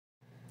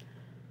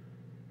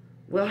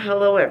Well,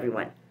 hello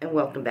everyone, and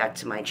welcome back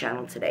to my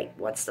channel today.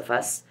 What's the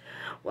fuss?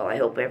 Well, I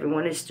hope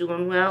everyone is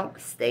doing well,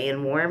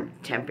 staying warm.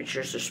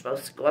 Temperatures are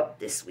supposed to go up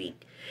this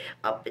week,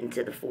 up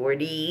into the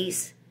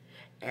 40s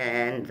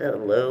and the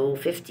low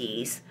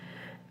 50s.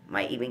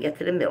 Might even get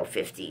to the middle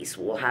 50s.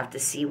 We'll have to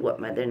see what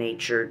Mother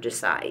Nature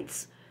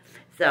decides.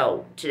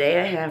 So,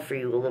 today I have for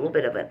you a little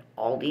bit of an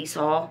Aldi's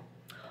haul,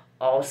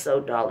 also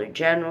Dollar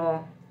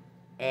General,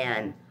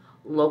 and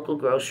local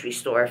grocery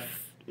store,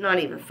 not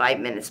even 5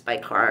 minutes by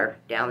car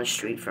down the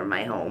street from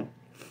my home,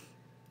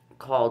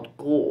 called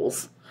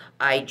Goulds,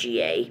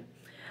 IGA.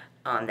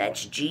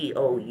 That's Goulds,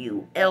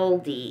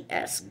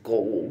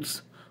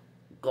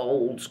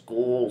 Goulds.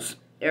 Goulds.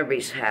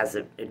 Everybody has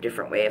a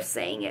different way of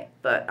saying it,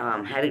 but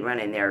had to run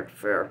in there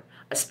for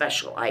a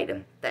special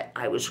item that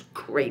I was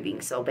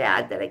craving so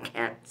bad that I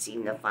can't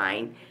seem to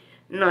find,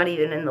 not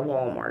even in the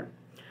Walmart.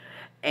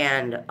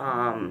 And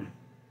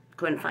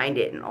couldn't find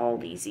it in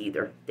Aldi's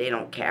either. They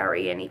don't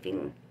carry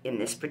anything in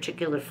this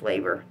particular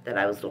flavor that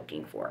I was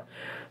looking for.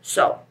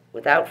 So,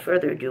 without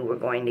further ado, we're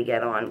going to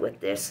get on with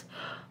this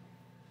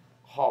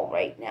haul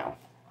right now.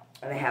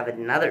 And I have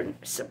another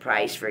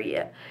surprise for you.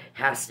 It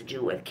has to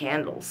do with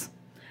candles.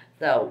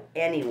 So,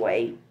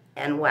 anyway,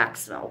 and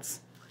wax melts.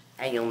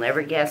 And you'll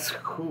never guess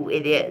who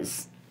it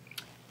is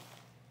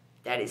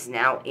that is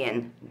now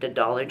in the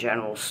Dollar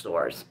General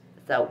stores.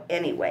 So,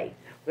 anyway,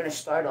 we're going to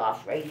start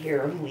off right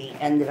here. We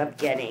ended up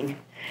getting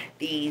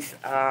these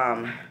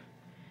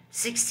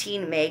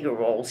 16 mega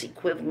rolls,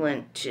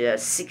 equivalent to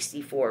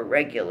 64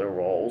 regular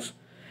rolls.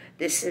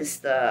 This is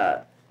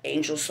the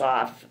Angel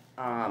Soft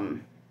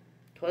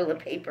toilet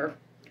paper.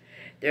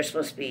 There's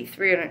supposed to be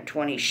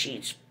 320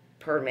 sheets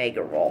per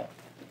mega roll.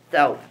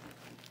 So,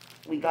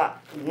 we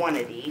got one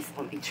of these.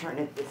 Let me turn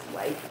it this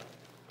way.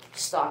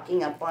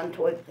 Stocking up on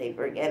toilet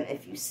paper. Again,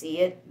 if you see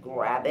it,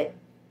 grab it.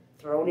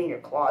 Throw it in your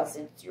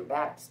closets, your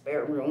back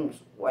spare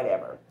rooms,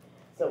 whatever.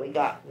 So we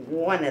got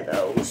one of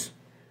those.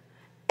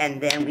 And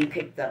then we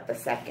picked up a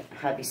second.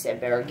 Hubby said,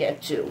 better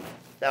get two.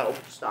 So,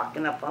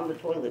 stocking up on the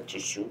toilet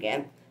tissue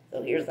again.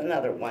 So here's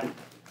another one.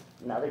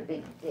 Another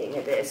big thing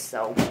of this.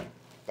 So,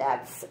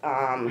 that's,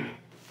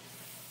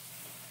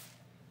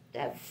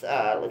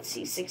 let's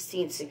see,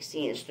 16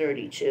 is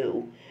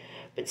 32.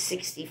 But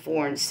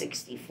 64 and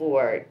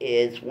 64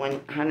 is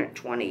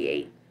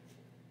 128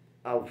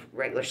 of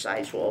regular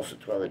size rolls of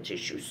toilet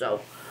tissue. So,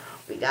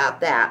 we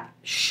got that.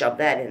 Shove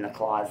that in the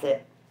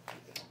closet.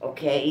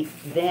 Okay,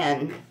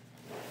 then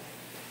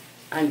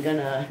I'm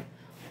gonna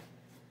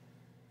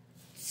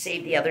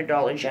save the other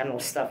Dollar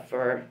General stuff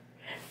for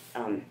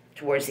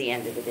towards the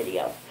end of the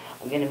video.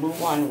 I'm gonna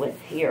move on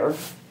with here.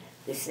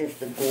 This is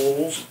the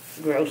Goulds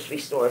grocery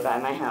store by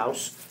my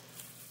house,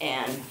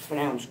 and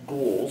pronounced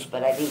Goulds,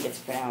 but I think it's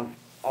pronounced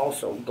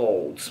also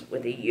Goulds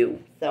with a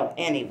U. So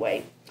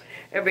anyway,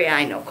 everybody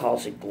I know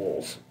calls it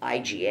Goulds,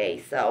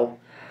 IGA. So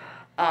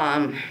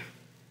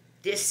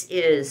this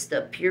is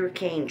the Pure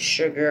Cane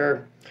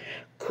Sugar,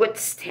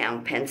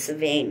 Kutztown,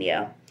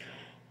 Pennsylvania.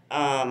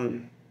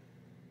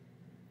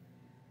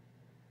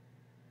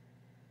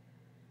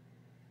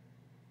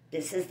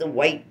 This is the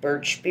white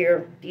birch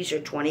beer. These are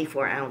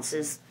 24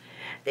 ounces.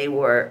 They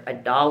were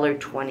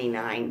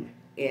 $1.29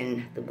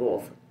 in the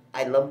Goulds.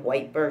 I love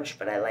white birch,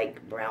 but I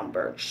like brown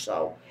birch.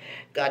 So,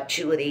 got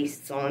two of these.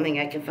 It's the only thing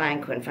I can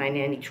find. Couldn't find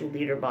any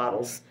 2-liter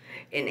bottles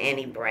in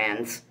any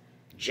brands.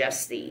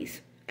 Just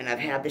these. And I've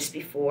had this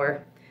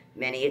before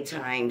many a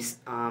times,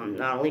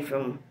 not only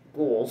from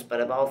Goulds, but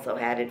I've also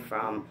had it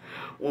from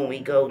when we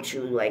go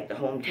to like the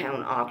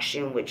hometown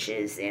auction, which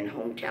is in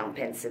hometown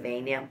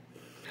Pennsylvania.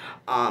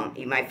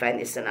 You might find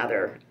this in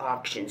other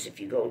auctions if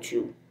you go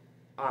to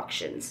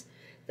auctions.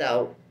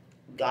 So,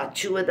 got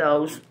two of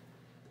those.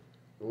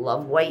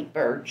 Love white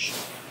birch.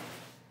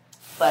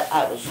 But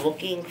I was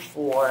looking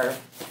for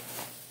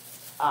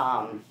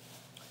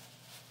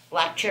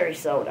black cherry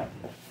soda.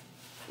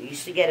 We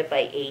used to get it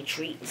by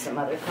A-Treat and some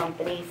other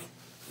companies.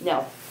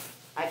 No,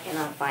 I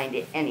cannot find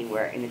it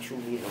anywhere in a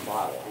 2-liter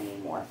bottle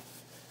anymore.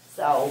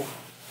 So,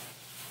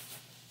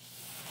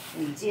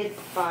 we did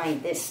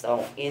find this,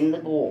 though, in the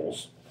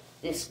Goulds.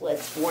 This was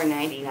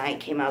 $4.99,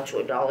 came out to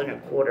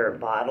 $1.25 a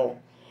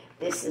bottle.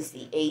 This is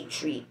the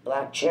A-Treat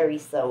Black Cherry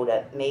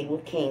Soda, made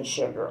with cane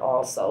sugar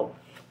also.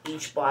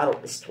 Each bottle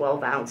is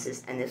 12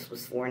 ounces, and this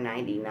was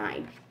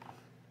 $4.99.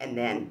 And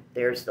then,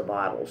 there's the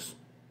bottles.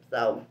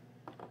 So,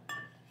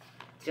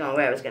 it's the only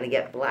way I was going to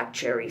get black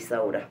cherry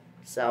soda.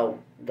 So,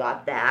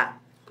 got that.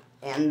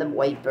 And the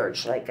white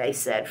birch, like I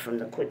said, from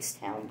the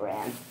Kutztown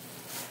brand.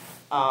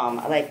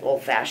 I like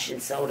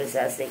old-fashioned sodas,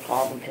 as they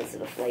call them, because of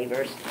the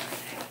flavors.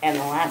 And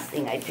the last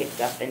thing I picked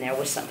up in there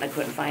was something I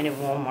couldn't find in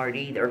Walmart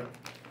either.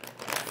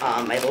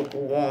 My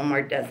local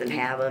Walmart doesn't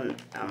have them.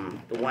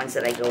 The ones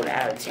that I go to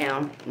out of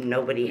town,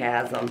 nobody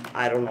has them.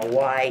 I don't know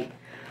why.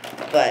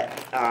 But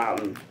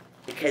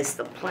because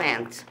the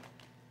plant,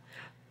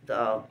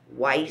 the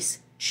Weiss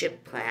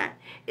chip plant,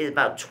 is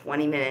about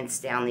 20 minutes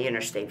down the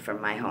interstate from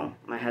my home.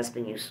 My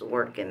husband used to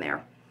work in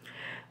there.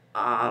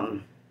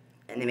 And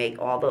they make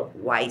all the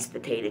Weiss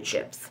potato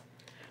chips.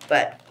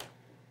 But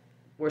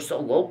we're so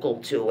local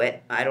to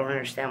it. I don't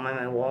understand why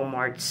my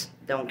Walmarts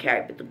don't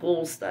carry it, but the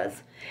Ghouls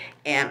does.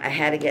 And I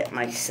had to get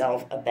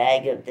myself a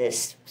bag of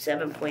this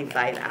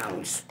 7.5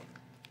 ounce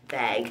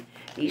bag.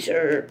 These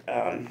are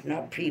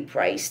not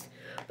pre-priced,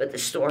 but the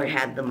store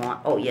had them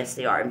on. Oh, yes,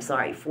 they are. I'm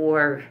sorry.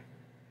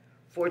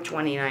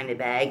 $4.29 a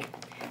bag.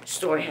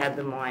 Store had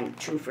them on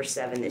 2 for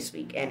 $7 this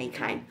week. Any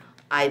kind.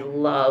 I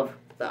love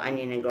the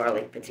onion and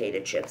garlic potato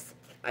chips.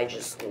 I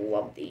just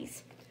love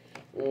these.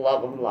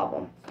 Love them, love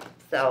them.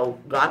 So,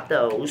 got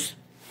those,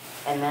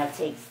 and that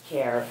takes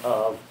care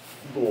of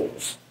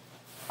Ghouls.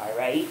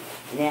 Alright,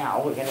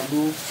 now we're going to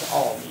move to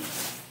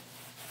Aldi's.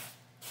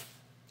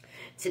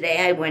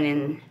 Today I went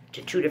in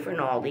to 2 different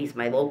Aldi's,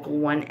 my local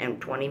one and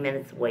 20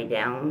 minutes away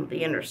down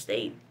the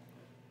interstate.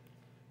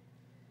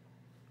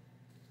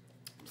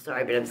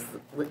 Sorry, but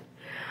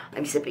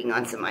I'm sipping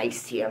on some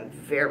iced tea. I'm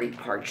very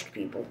parched,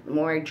 people. The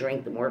more I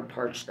drink, the more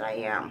parched I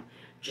am.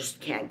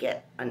 Just can't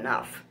get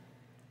enough.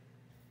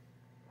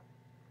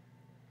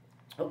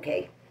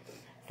 Okay,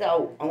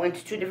 so I went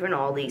to 2 different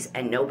Aldi's,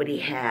 and nobody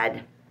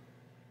had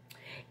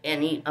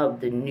any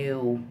of the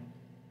new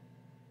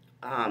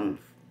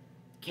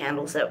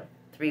candles, that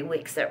 3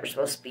 wicks that were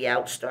supposed to be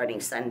out starting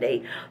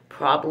Sunday.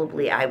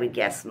 Probably, I would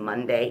guess,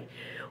 Monday,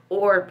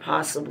 or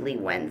possibly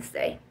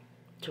Wednesday.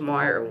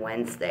 Tomorrow or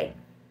Wednesday.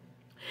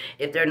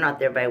 If they're not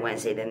there by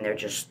Wednesday, then they're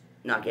just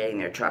not getting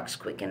their trucks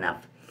quick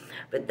enough.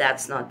 But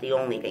that's not the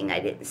only thing I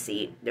didn't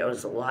see. There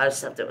was a lot of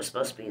stuff that was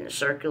supposed to be in the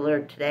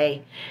circular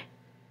today,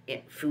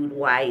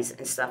 food-wise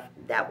and stuff.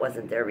 That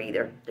wasn't there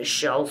either. The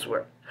shelves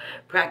were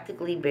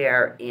practically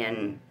bare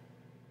in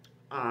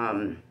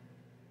the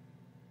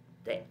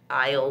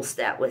aisles.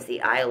 That was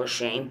the aisle of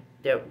shame.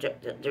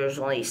 There's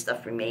only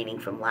stuff remaining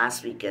from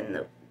last week and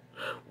the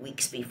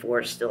weeks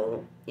before,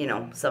 still, you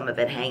know, some of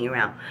it hanging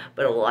around,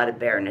 but a lot of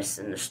bareness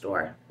in the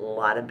store. A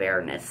lot of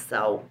bareness.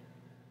 So,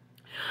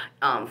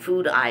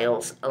 food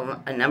aisles,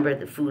 a number of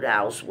the food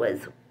aisles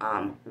was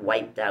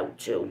wiped out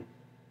too.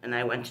 And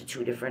I went to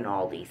 2 different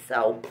Aldi.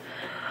 So,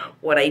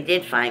 what I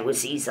did find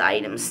was these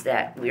items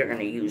that we're going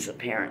to use,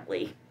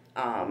 apparently,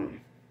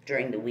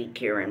 during the week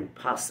here and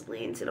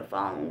possibly into the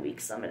following week.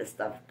 Some of the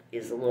stuff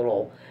is a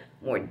little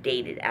more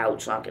dated out.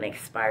 It's not going to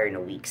expire in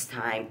a week's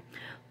time.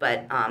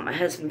 But my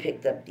husband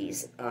picked up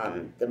these,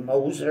 the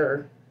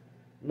Moser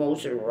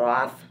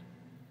Roth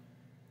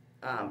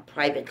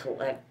private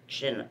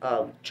collection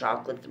of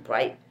chocolate, the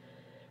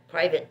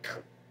private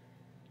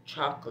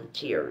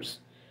chocolatiers.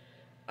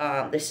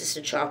 This is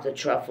the chocolate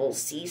truffle,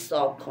 sea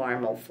salt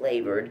caramel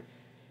flavored,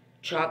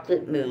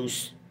 chocolate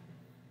mousse,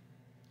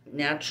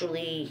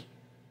 naturally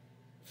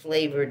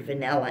flavored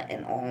vanilla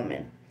and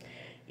almond.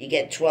 You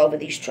get 12 of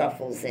these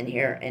truffles in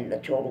here, and the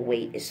total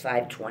weight is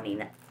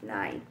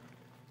 $5.29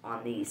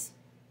 on these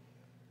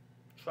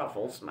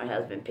truffles. My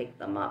husband picked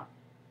them up.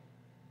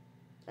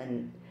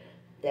 And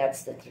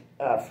that's the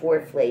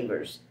 4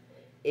 flavors.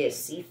 Is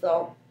sea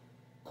salt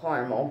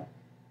caramel,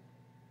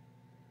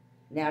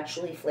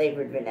 naturally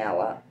flavored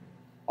vanilla,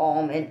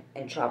 almond,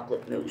 and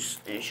chocolate mousse.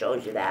 And it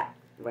shows you that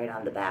right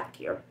on the back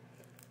here.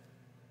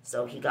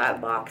 So he got a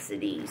box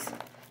of these.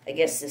 I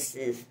guess this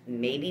is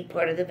maybe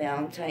part of the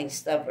Valentine's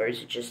stuff, or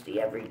is it just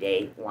the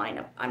everyday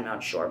lineup? I'm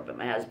not sure, but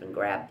my husband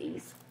grabbed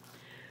these.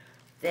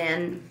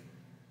 Then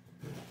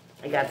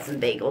I got some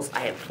bagels.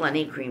 I have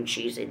plenty of cream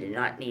cheese. I did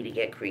not need to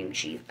get cream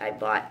cheese. I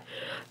bought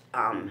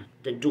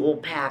the dual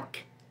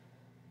pack,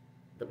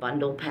 the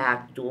bundle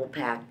pack, dual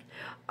pack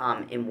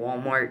in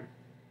Walmart.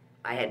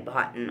 I had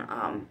bought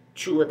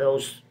 2 of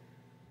those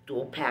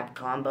dual pack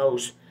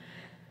combos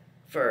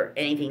for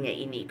anything that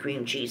you need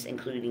cream cheese,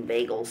 including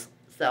bagels.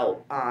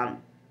 So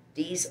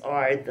these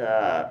are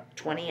the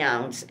 20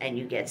 ounce, and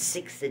you get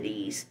 6 of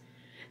these.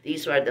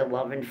 These are the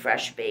Love and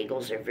Fresh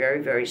bagels. They're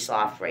very, very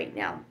soft right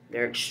now.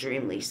 They're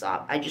extremely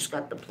soft. I just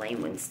got the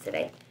plain ones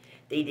today.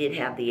 They did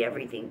have the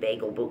everything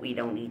bagel, but we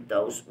don't eat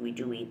those. We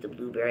do eat the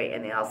blueberry,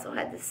 and they also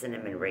had the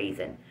cinnamon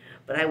raisin.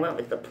 But I went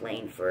with the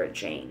plain for a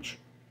change,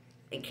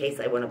 in case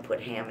I want to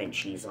put ham and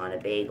cheese on a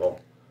bagel,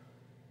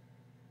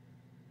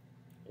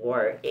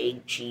 or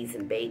egg, cheese,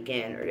 and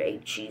bacon, or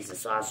egg, cheese, and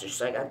sausage.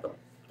 So I got the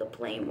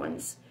plain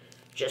ones.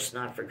 Just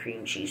not for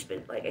cream cheese,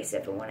 but like I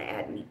said, if I want to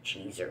add meat,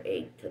 cheese, or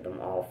egg to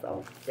them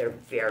also. They're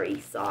very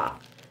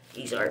soft.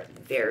 These are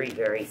very,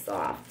 very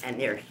soft,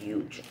 and they're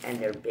huge, and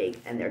they're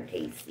big, and they're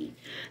tasty.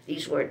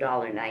 These were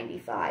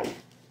 $1.95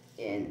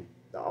 in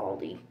the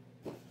Aldi.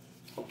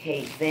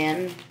 Okay,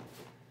 then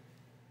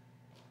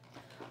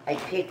I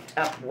picked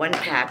up 1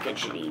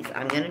 package of these.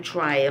 I'm going to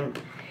try them,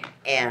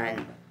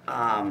 and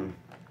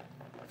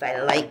if I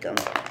like them,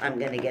 I'm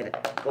going to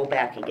go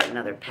back and get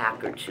another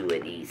pack or 2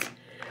 of these.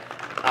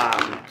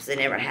 Because I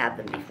never had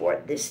them before.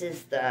 This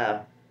is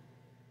the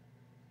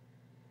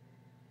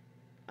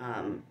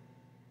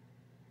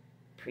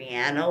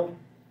Priano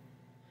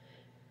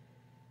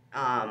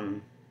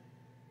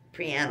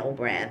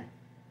brand.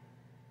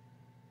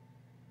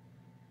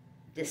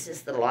 This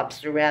is the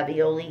lobster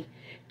ravioli.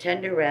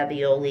 Tender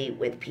ravioli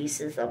with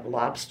pieces of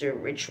lobster,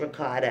 rich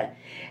ricotta,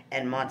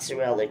 and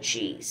mozzarella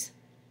cheese.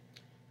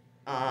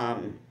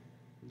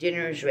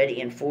 Dinner is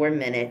ready in 4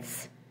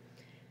 minutes.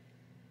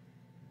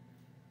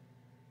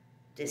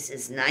 This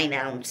is 9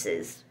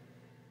 ounces.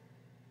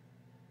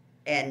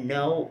 And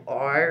no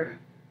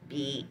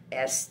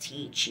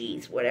RBST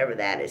cheese, whatever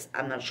that is.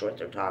 I'm not sure what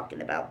they're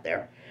talking about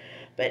there.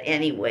 But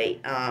anyway,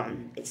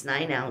 it's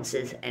 9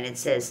 ounces, and it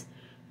says,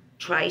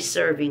 try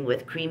serving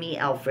with creamy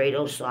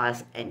Alfredo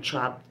sauce and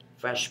chopped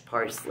fresh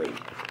parsley.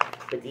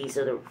 But these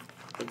are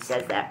it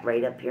says that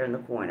right up here in the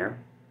corner.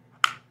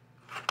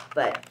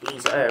 But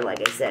these are,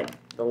 like I said,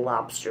 the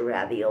lobster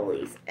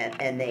raviolis.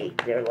 And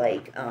they're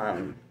like,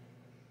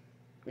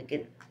 look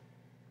at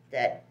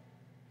that,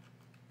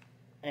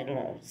 I don't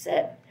know, is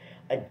that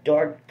a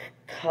dark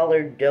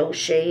colored dough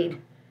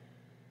shade?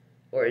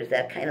 Or is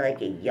that kind of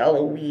like a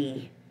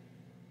yellowy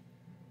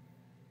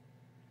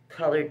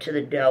color to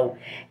the dough?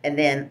 And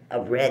then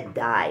a red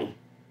dye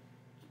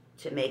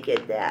to make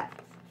it that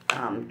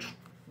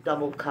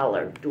double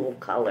color, dual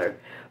color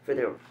for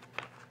their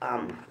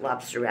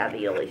lobster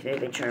raviolis. Maybe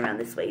if I turn around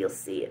this way, you'll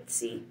see it.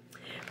 See?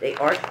 They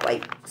are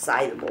quite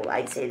sizable.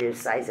 I'd say they're the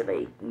size of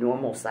a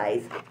normal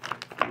size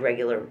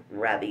regular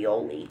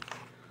ravioli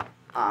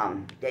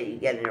that you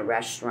get in a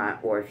restaurant,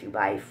 or if you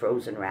buy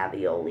frozen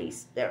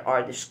raviolis. There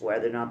are the square,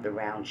 they're not the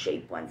round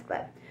shaped ones,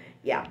 but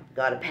yeah,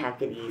 got a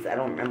pack of these. I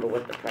don't remember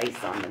what the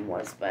price on them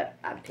was, but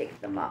I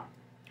picked them up.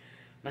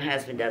 My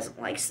husband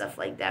doesn't like stuff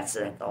like that,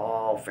 so that's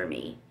all for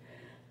me.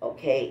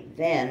 Okay,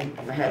 then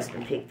my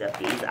husband picked up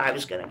these. I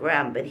was going to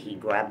grab them, but he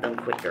grabbed them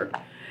quicker.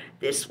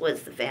 This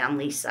was the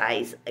family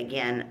size,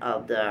 again,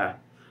 of the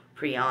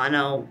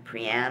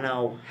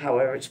Priano,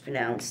 however it's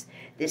pronounced.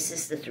 This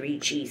is the 3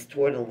 cheese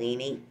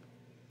tortellini.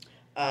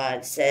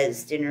 It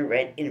says dinner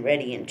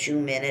ready in 2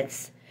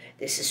 minutes.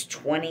 This is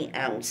 20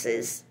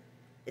 ounces.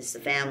 It's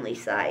the family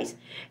size.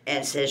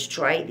 And it says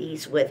try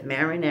these with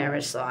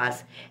marinara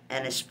sauce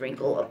and a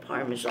sprinkle of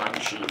Parmesan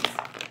cheese.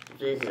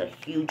 This is a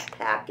huge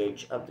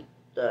package of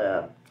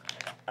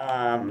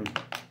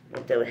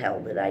what the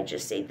hell did I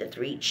just say? The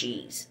 3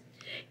 cheese.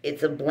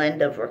 It's a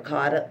blend of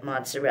ricotta,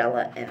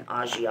 mozzarella, and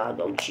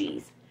Asiago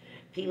cheese.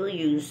 People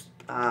use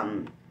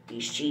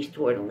these cheese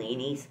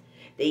tortellinis.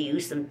 They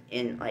use them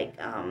in like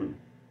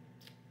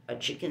a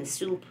chicken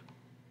soup,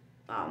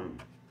 a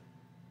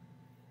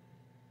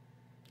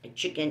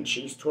chicken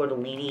cheese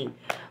tortellini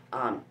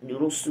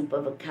noodle soup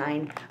of a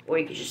kind, or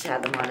you could just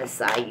have them on the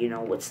side, you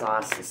know, with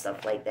sauce and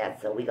stuff like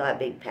that. So we got a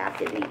big pack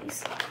of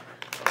these.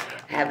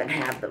 Haven't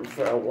had them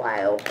for a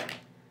while.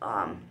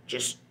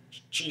 Just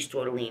cheese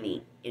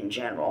tortellini in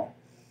general.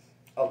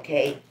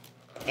 Okay,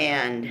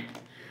 and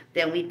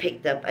then we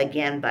picked up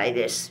again by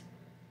this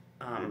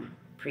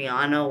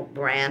Priano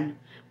brand,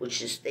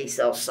 which is, they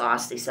sell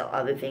sauce, they sell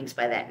other things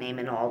by that name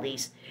in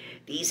Aldi's.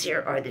 These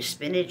here are the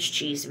spinach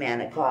cheese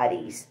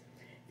manicottis.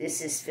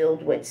 This is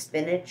filled with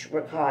spinach,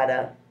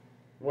 ricotta,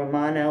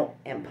 Romano,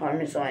 and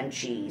Parmesan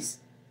cheese.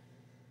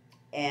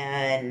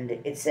 And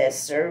it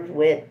says served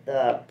with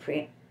the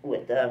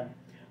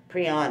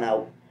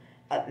Priano,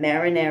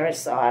 marinara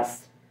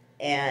sauce,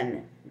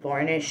 and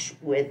garnish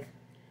with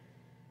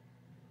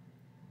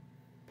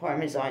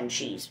Parmesan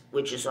cheese,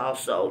 which is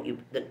also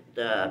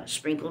the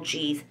sprinkled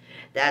cheese.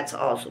 That's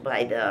also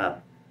by the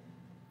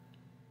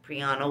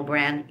Priano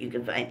brand. You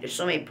can find, there's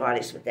so many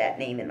products with that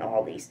name in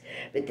all these.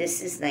 But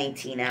this is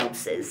 19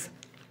 ounces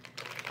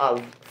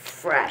of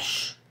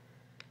fresh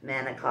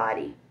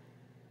manicotti.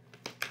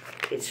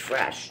 It's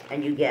fresh,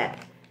 and you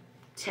get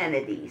 10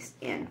 of these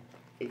in.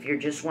 If you're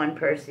just one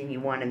person, you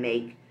want to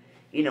make,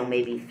 you know,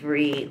 maybe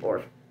 3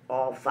 or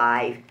all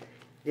 5.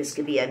 This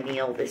could be a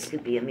meal. This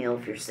could be a meal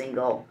if you're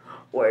single.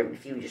 Or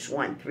if you just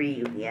want 3,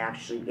 you can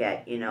actually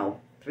get, you know,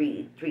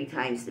 three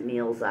times the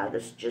meals out of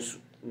this. Just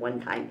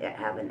one time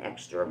have an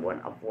extra one,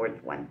 a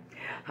 4th one.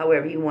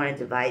 However you want to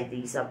divide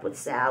these up with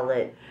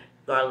salad,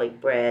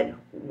 garlic bread,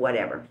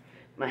 whatever.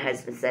 My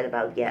husband said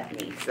about getting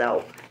these.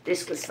 So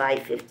this was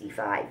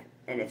 $5.55,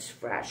 and it's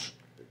fresh,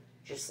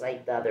 just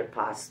like the other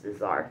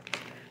pastas are.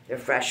 They're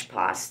fresh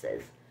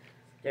pastas.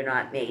 They're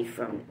not made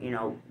from, you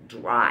know,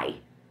 dry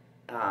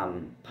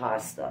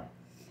pasta.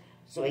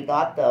 So we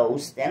got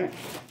those. Then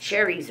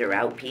cherries are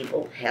out,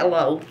 people.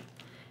 Hello.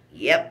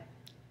 Yep.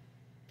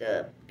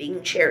 The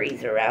Bing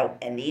cherries are out.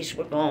 And these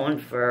were going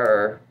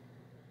for,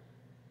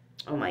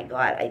 oh my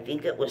God, I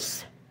think it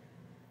was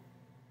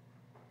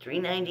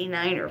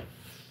 $3.99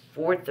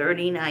 or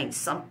 $4.39,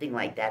 something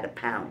like that a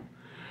pound.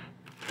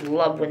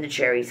 Love when the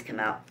cherries come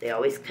out. They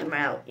always come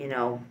out, you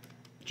know,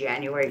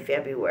 January,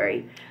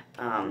 February.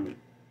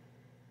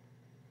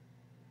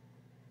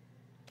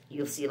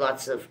 You'll see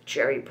lots of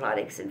cherry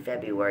products in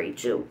February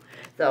too.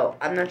 So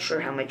I'm not sure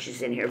how much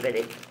is in here, but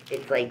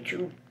it's like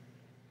two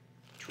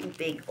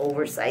big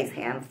oversized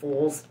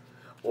handfuls,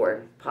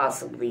 or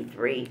possibly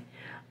 3.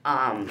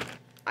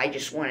 I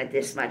just wanted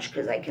this much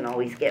because I can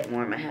always get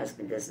more. My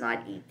husband does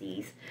not eat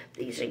these.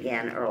 These,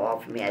 again, are all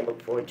for me. I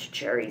look forward to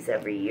cherries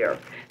every year.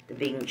 The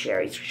Bing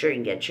cherries. Sure, you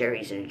can get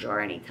cherries in a jar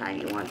anytime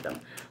you want them.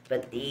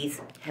 But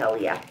these, hell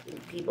yeah.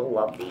 People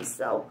love these.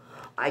 So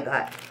I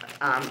got,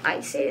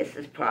 I'd say this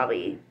is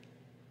probably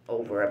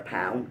over a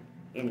pound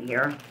in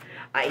here.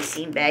 I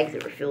seen bags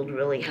that were filled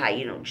really high.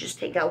 You know, just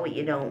take out what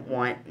you don't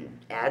want and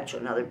add to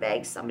another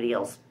bag somebody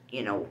else,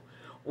 you know,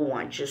 will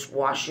want. Just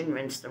wash and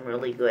rinse them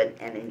really good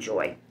and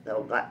enjoy.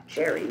 They'll got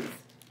cherries.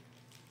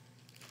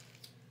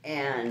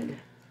 And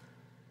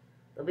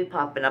they'll be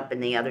popping up in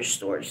the other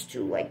stores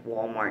too, like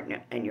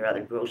Walmart and your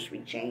other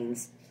grocery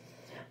chains.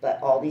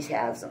 But Aldi's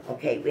has them.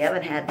 Okay, we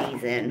haven't had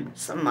these in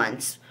some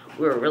months.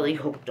 We were really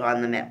hooked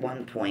on them at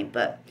one point,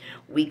 but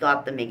we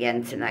got them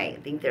again tonight.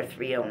 I think they're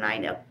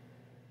 $3.09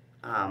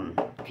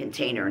 a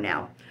container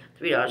now.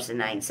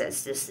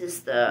 $3.09. This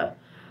is the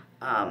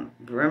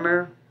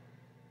Bremer.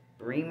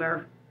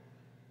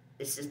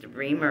 This is the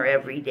Bremer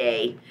every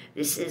day.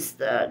 This is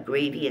the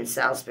gravy and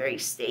Salisbury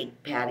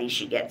steak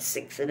patties. You get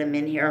 6 of them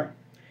in here.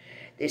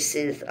 This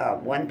is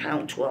 1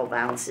 pound, 12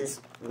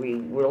 ounces. We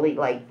really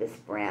like this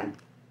brand.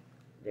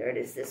 There it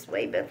is this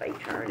way, but if I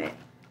turn it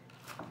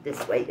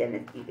this way,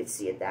 then you can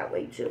see it that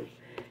way too.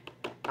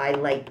 I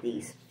like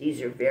these.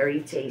 These are very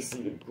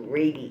tasty. The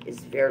gravy is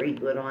very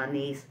good on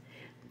these.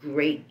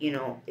 Great, you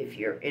know, if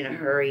you're in a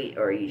hurry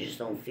or you just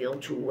don't feel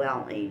too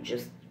well and you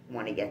just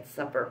want to get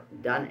supper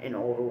done and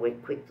over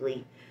with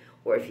quickly.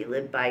 Or if you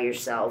live by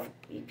yourself,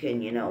 you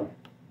can, you know,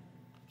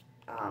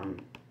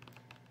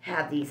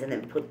 have these and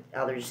then put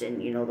others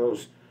in, you know,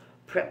 those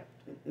prep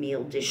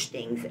meal dish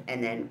things,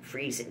 and then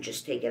freeze it and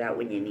just take it out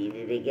when you need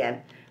it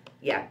again.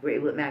 Yeah,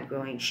 great with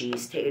macaroni and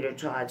cheese, tater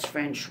tots,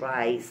 french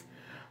fries,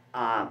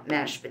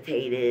 mashed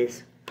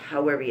potatoes,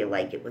 however you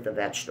like it with a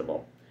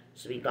vegetable.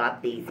 So we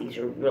got these. These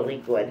are really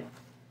good.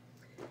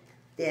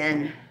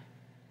 Then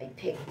I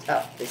picked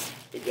up this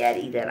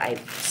spaghetti that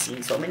I've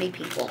seen so many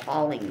people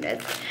hauling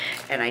this,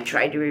 and I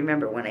tried to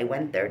remember when I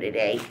went there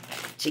today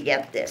to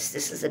get this.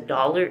 This is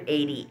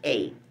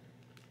 $1.88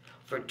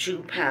 for 2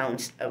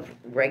 pounds of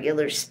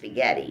regular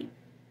spaghetti.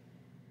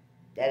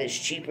 That is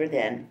cheaper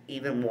than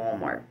even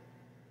Walmart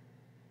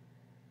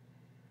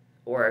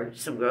or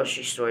some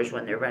grocery stores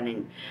when they're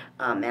running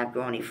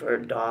macaroni for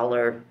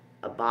 $1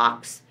 a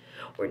box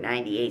or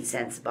 98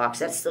 cents a box.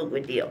 That's still a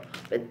good deal.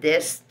 But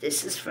this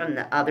is from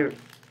the other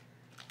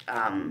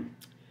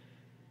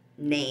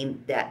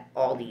name that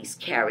Aldi's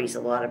carries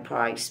a lot of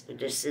products. But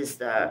this is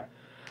the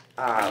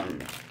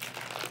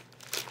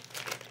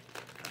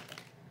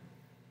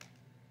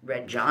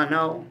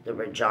Reggiano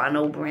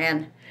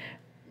brand,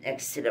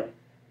 next to the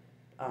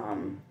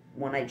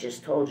one I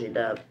just told you,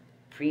 the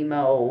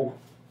Primo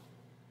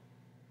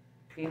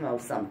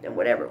something,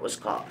 whatever it was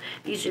called.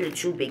 These are the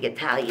 2 big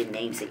Italian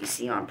names that you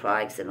see on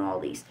products and all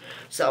these.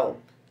 So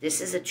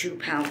this is a 2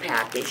 pound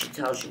package. It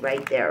tells you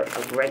right there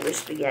of regular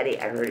spaghetti.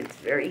 I heard it's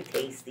very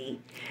tasty.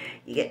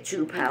 You get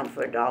 2 pounds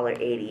for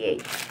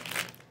 $1.88.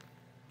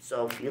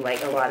 So if you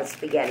like a lot of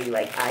spaghetti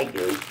like I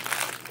do,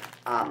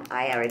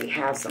 I already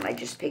have some. I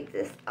just picked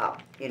this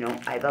up. You know,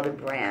 I have other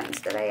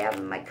brands that I have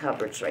in my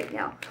cupboards right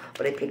now,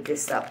 but I picked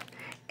this up,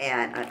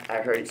 and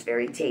I heard it's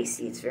very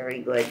tasty. It's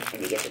very good,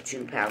 and you get the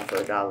 2 pound for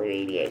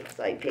 $1.88.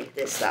 So I picked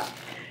this up.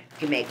 You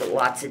can make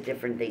lots of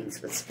different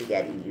things with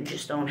spaghetti. You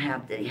just don't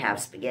have to have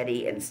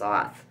spaghetti and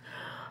sauce.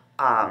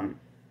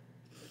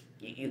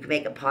 You can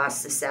make a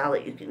pasta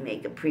salad. You can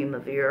make a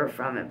primavera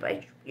from it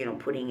by, you know,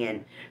 putting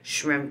in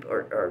shrimp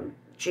or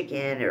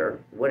chicken or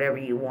whatever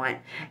you want,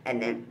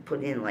 and then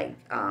put in like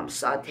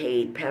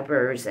sauteed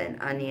peppers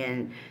and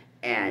onion,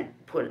 and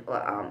put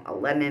a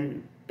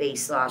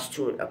lemon-based sauce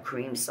to it, a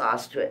cream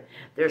sauce to it.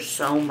 There's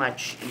so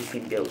much you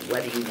can do,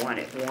 whether you want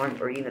it warm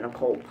or even a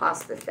cold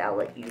pasta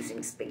salad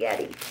using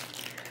spaghetti.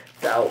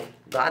 So,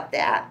 got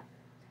that.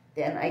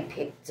 Then I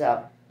picked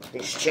up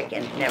this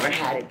chicken. Never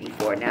had it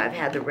before. Now, I've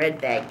had the red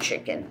bag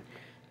chicken,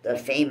 the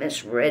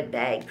famous red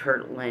bag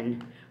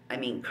Kurtwood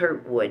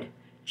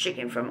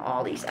chicken from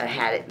Aldi's. I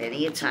had it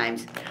many a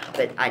times,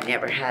 but I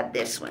never had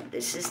this one.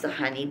 This is the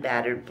honey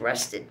battered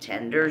breasted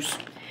tenders.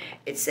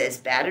 It says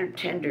battered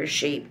tender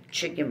shaped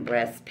chicken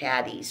breast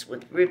patties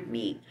with rib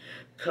meat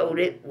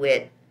coated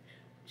with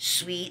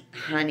sweet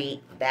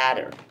honey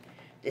batter.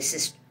 This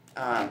is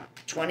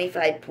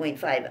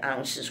 25.5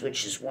 ounces,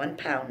 which is 1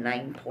 pound,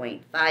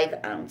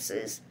 9.5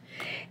 ounces.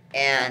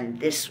 And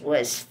this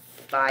was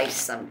 $5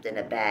 something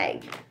a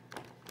bag.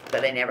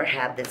 But I never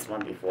had this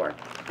one before.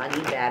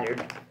 Honey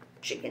battered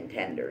chicken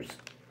tenders.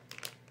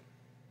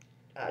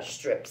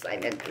 Strips, I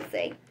meant to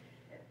say.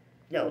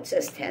 No, it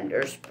says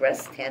tenders,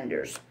 breast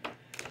tenders.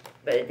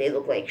 But they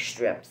look like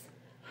strips.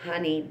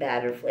 Honey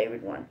batter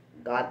flavored one.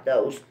 Got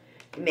those. You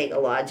can make a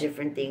lot of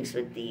different things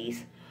with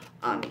these.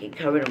 You can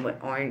cover them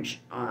with orange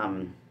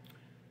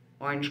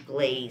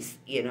glaze,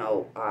 you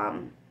know,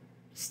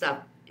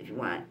 stuff if you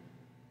want.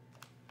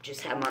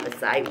 Just have them on the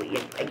side with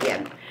you.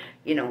 Again,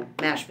 you know,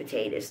 mashed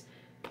potatoes,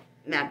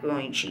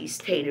 macaroni and cheese,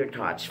 tater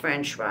tots,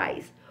 french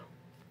fries,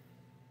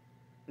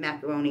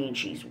 macaroni and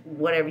cheese,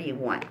 whatever you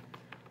want.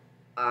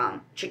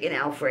 Chicken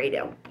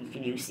Alfredo. You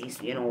can use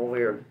these, you know, over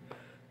your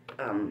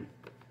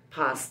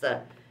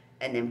pasta,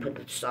 and then put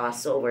the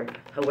sauce over.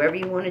 However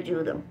you want to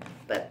do them.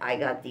 But I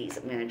got these.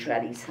 I'm going to try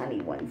these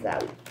honey ones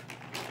out.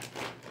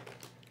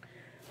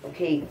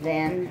 Okay,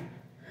 then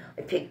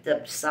I picked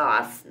up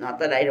sauce. Not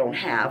that I don't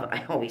have.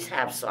 I always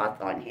have sauce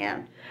on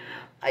hand.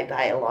 I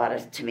buy a lot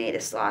of tomato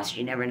sauce.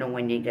 You never know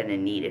when you're going to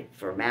need it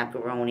for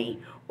macaroni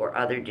or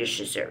other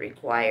dishes that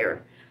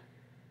require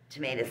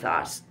tomato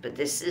sauce. But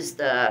this is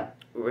the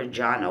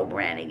Reggiano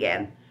brand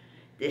again.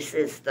 This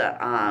is the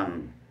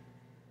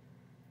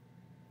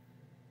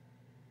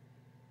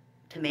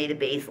tomato,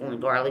 basil,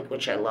 and garlic,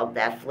 which I love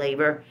that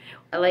flavor.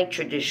 I like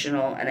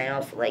traditional, and I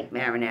also like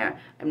marinara.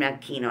 I'm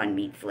not keen on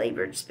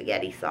meat-flavored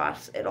spaghetti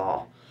sauce at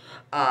all.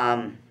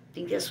 I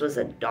think this was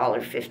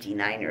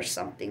 $1.59 or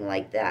something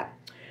like that.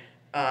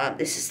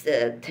 This is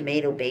the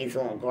tomato,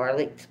 basil, and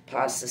garlic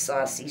pasta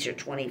sauce. These are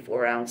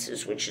 24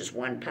 ounces, which is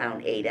 1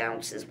 pound, 8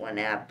 ounces,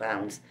 1/2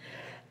 pounds.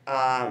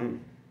 I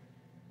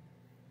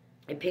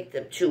picked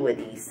up 2 of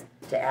these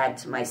to add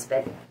to my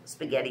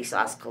spaghetti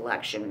sauce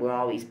collection. We're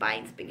always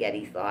buying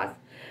spaghetti sauce.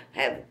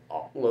 I have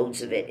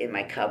loads of it in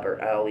my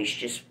cupboard. I always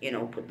just,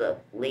 put the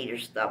later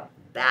stuff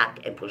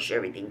back and push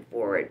everything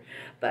forward.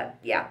 But,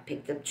 yeah,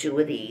 picked up 2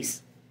 of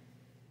these.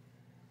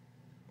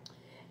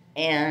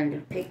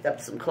 And picked up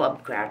some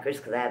club crackers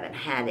because I haven't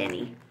had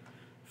any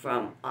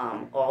from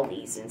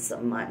Aldi's in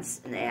some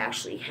months. And they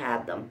actually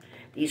had them.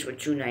 These were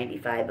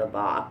 $2.95 a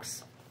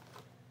box.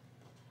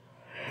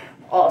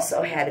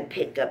 Also had to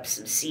pick up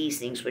some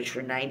seasonings, which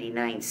were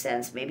 99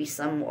 cents. Maybe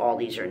some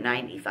Aldi's are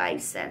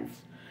 95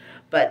 cents.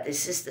 But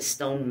this is the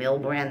Stone Mill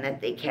brand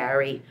that they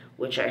carry,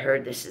 which I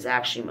heard this is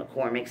actually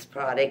McCormick's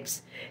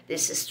products.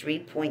 This is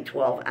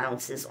 3.12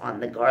 ounces on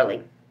the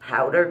garlic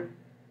powder.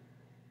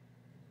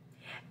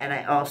 And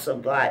I also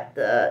got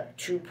the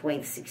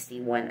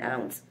 2.61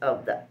 ounce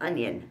of the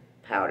onion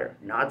powder,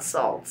 not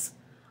salts.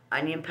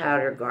 Onion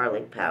powder,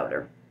 garlic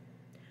powder.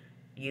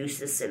 Use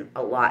this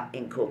a lot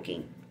in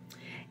cooking.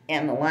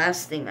 And the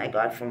last thing I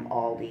got from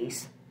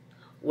Aldi's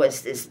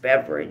was this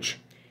beverage.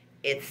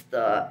 It's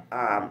the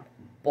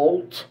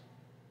Bolt,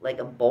 like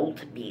a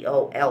Bolt,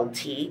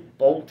 B-O-L-T,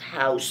 Bolt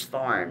House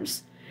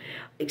Farms,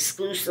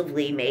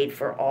 exclusively made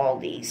for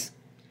Aldi's.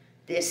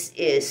 This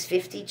is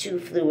 52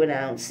 fluid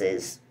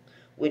ounces,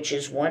 which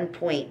is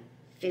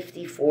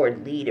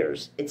 1.54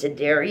 liters. It's a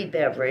dairy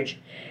beverage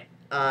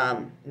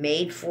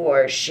made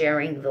for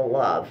sharing the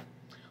love.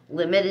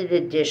 Limited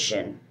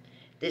edition.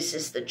 This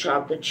is the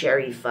chocolate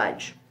cherry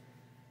fudge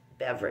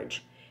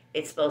beverage.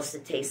 It's supposed to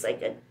taste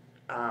like a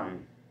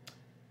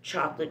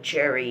chocolate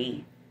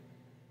cherry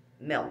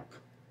milk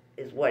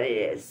is what it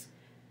is.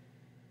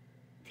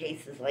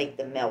 Tastes like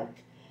the milk.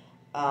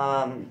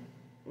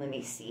 Let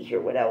me see here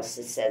what else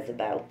it says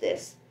about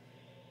this.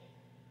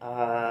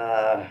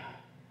 It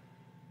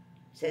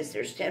says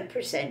there's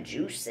 10%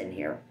 juice in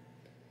here.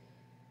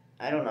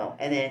 I don't know.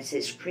 And then it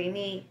says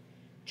creamy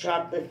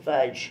chocolate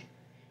fudge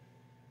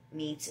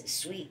meets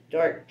sweet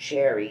dark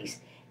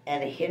cherries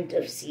and a hint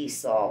of sea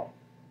salt.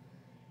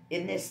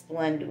 In this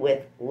blend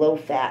with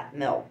low-fat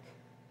milk.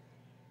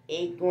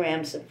 8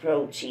 grams of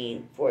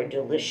protein for a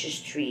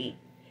delicious treat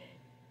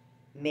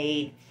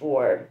made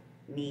for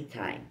me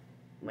time.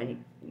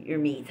 When your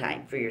me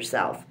time for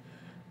yourself.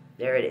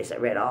 There it is. I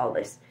read all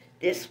this.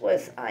 This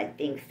was, I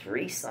think,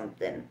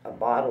 $3 a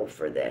bottle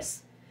for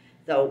this.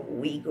 So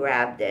we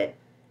grabbed it,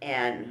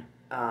 and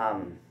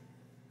it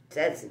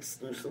says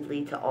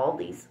exclusively to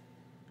Aldi's.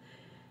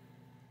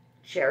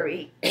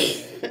 Cherry,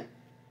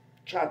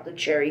 chocolate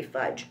cherry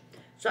fudge.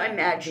 So I'm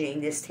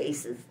imagining this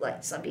tastes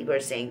like, some people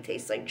are saying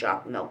tastes like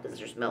chocolate milk because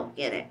there's milk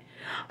in it.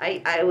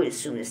 I would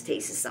assume this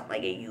tastes something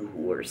like a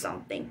Yoo-hoo or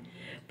something.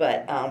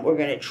 But we're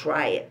going to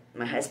try it.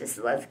 My husband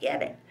said, let's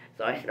get it.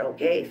 So I said,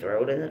 okay,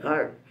 throw it in the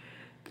cart.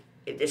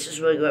 If this is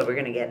really good, we're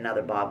going to get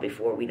another bottle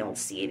before we don't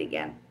see it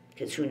again.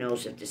 Because who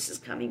knows if this is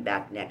coming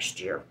back next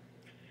year.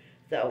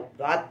 So,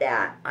 got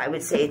that. I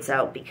would say it's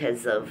out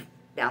because of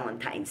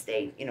Valentine's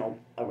Day,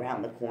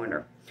 around the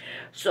corner.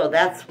 So,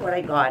 that's what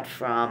I got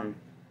from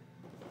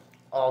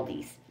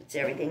Aldi's. It's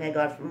everything I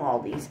got from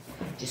Aldi's.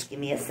 Just give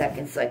me a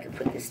second so I can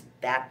put this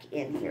back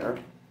in here.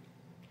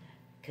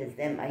 Because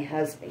then my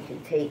husband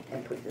can take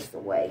and put this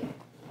away.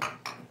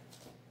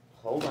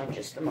 Hold on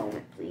just a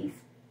moment, please.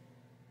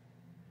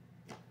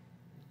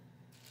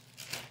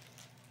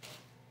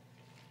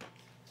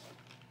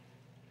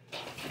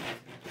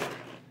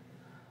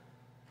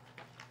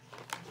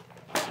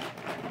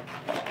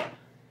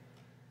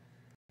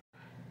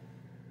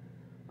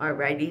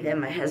 Alrighty,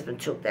 then my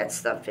husband took that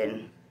stuff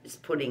in, is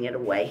putting it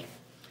away.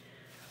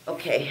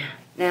 Okay,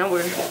 now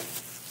we're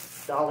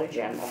Dollar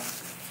General,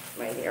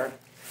 right here.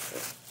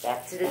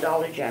 Back to the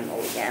Dollar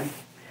General again.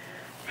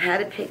 Had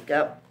to pick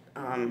up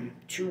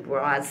 2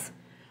 bras.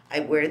 I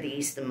wear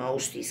these the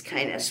most, these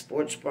kind of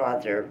sports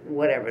bras or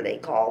whatever they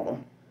call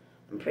them.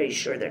 I'm pretty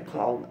sure they're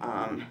called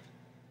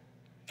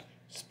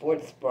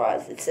sports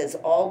bras. It says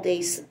all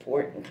day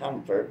support and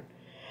comfort.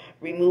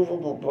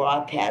 Removable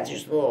bra pads.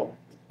 There's a little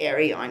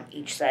area on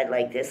each side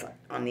like this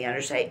on the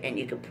underside, and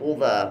you can pull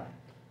the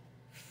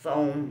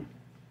foam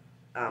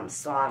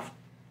soft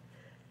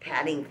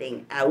padding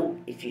thing out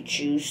if you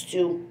choose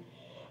to.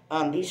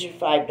 These are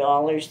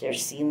 $5. They're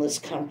seamless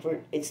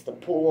comfort. It's the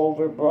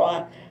pullover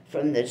bra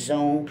from the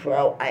Zone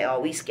Pro. I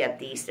always get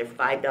these. They're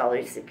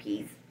 $5 a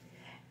piece,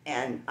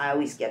 and I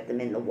always get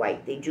them in the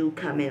white. They do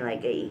come in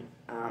like a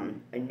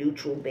a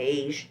neutral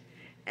beige,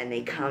 and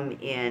they come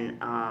in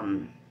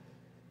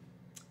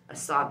a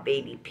soft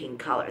baby pink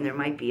color, and there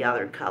might be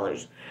other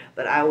colors,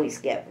 but I always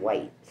get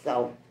white.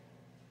 So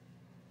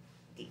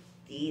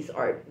these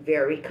are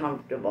very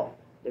comfortable.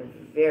 They're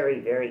very,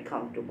 very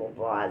comfortable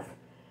bras,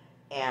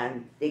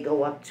 and they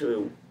go up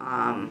to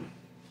a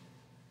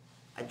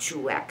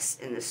 2X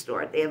in the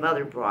store. They have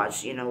other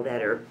bras, you know,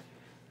 that are,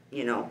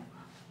 you know,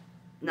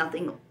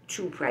 nothing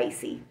too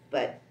pricey,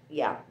 but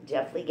yeah,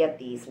 definitely get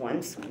these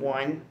ones,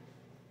 1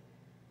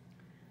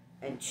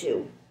 and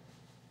 2.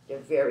 They're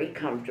very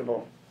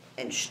comfortable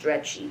and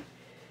stretchy,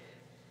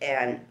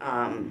 and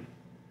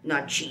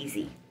not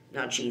cheesy,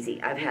 not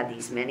cheesy. I've had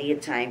these many a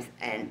times,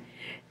 and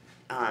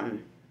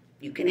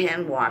you can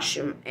hand wash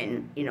them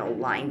and, you know,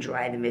 line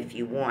dry them if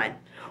you want,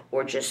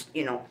 or just,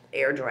 you know,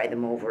 air dry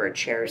them over a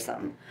chair or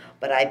something.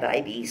 But I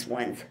buy these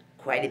ones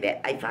quite a bit.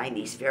 I find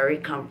these very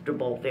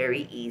comfortable,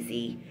 very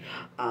easy,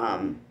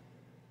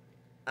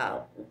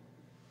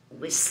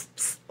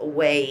 wisps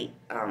away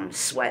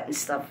sweat and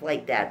stuff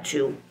like that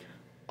too.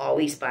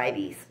 Always buy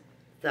these.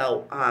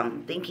 So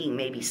thinking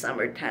maybe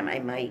summertime I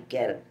might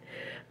get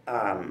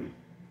a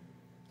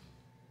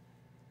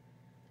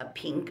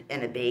pink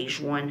and a beige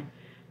one,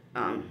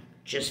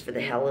 just for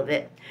the hell of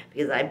it,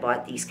 because I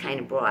bought these kind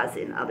of bras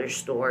in other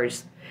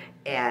stores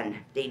and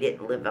they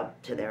didn't live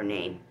up to their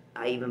name.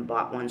 I even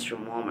bought ones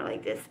from Walmart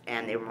like this,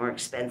 and they were more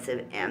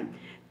expensive, and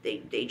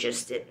they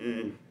just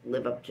didn't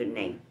live up to the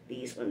name.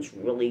 These ones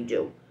really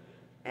do,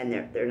 and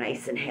they're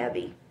nice and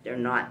heavy. They're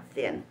not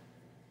thin.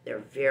 They're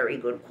very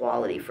good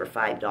quality for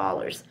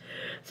 $5.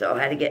 So I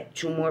had to get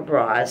 2 more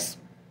bras,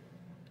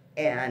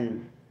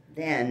 and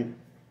then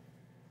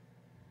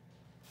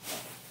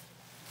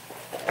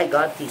I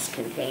got these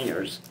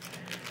containers.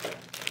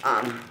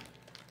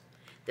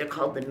 They're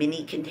called the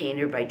Mini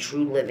Container by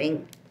True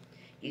Living.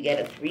 You get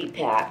a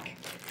 3-pack,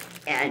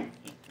 and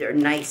they're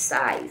nice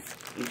size.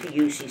 You can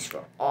use these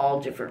for all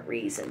different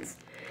reasons.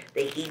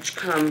 They each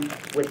come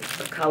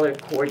with a color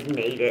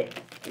coordinated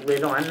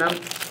lid on them.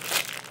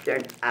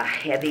 They're a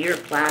heavier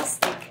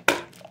plastic.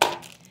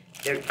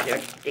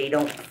 They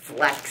don't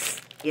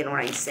flex, you know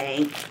what I'm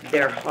saying?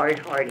 They're hard,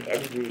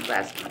 heavy-duty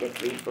plastic. You get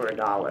 3 for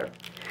 $1.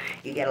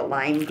 You get a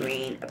lime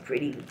green, a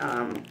pretty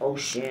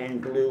ocean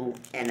blue,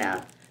 and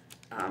a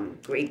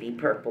grapey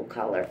purple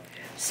color.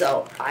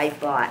 So I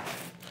bought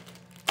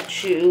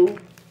 2,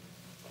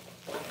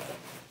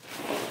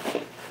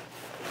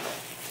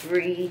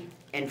 3,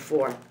 and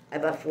 4. I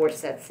bought 4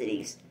 sets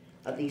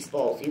of these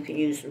bowls. You can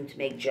use them to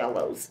make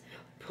jellos,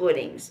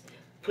 puddings,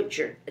 put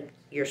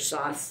your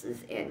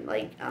sauces in,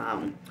 like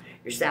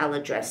your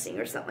salad dressing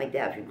or something like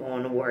that. If you're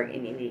going to work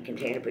and you need a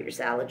container to put your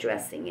salad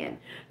dressing in,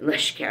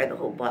 unless you carry the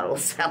whole bottle of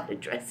salad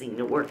dressing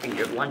to work in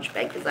your lunch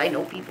bag, because I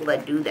know people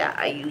that do that.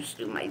 I used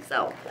to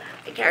myself.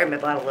 I carry my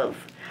bottle of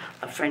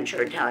French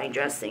or Italian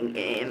dressing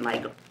in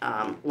my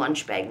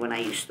lunch bag when I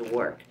used to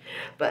work.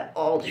 But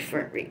all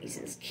different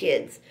reasons.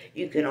 Kids,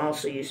 you can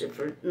also use it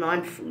for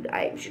non-food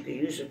items. You could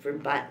use it for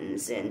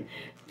buttons and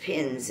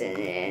pins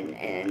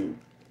and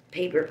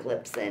paper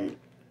clips and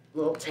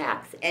little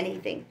tacks,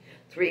 anything.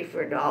 3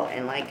 for $1,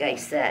 and like I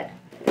said,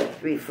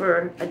 3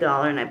 for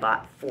 $1, and I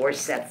bought 4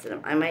 sets of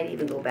them. I might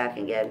even go back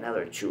and get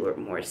another 2 or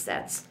more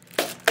sets.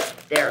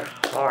 They're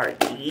hard.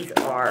 These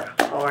are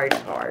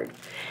hard.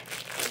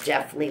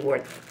 Definitely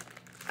worth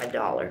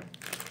 $1.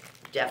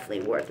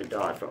 Definitely worth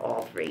 $1 for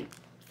all 3.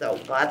 So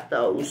got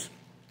those.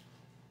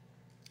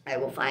 I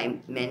will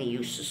find many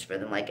uses for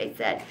them. Like I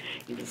said,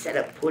 you can set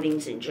up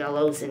puddings and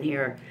jellos in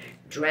here,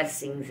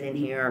 dressings in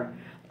here,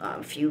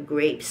 a few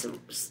grapes,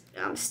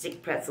 some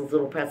stick pretzels,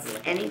 little pretzels,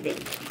 anything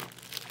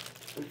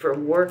for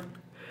work,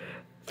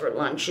 for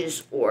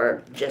lunches,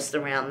 or just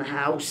around the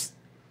house,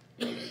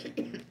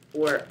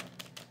 or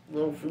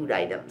little food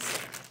items.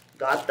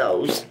 Got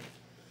those.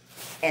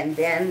 And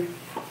then,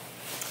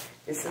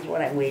 this is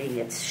what I'm waiting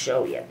to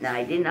show you. Now,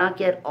 I did not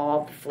get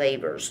all the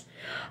flavors.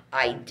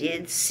 I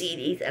did see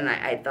these, and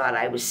I thought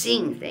I was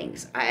seeing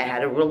things. I had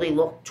to really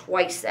look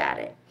twice at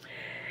it.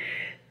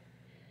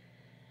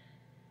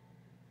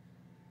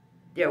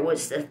 There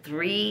was the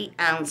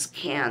 3-ounce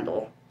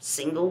candle,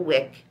 single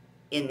wick,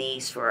 in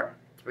these for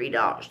 $3.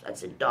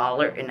 That's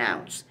 $1 an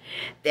ounce.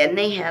 Then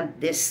they have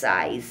this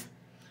size,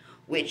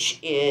 which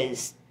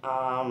is 8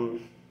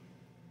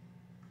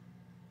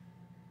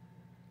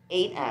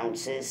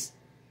 ounces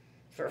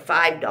for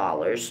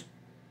 $5.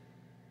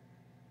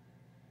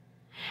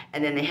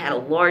 And then they had a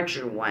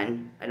larger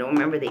one. I don't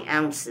remember the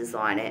ounces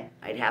on it.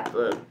 I'd have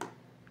to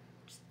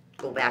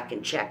go back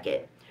and check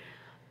it.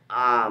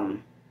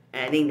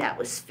 And I think that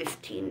was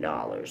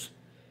 $15.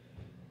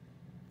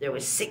 There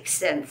was 6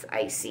 cents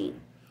I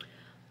seen.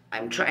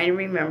 I'm trying to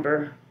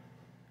remember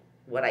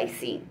what I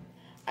seen.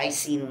 I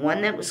seen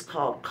one that was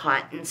called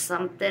cotton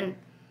something,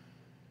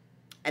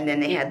 and then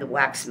they had the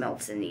wax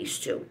melts in these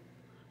too.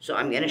 So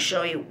I'm going to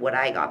show you what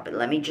I got, but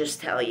let me just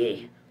tell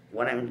you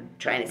what I'm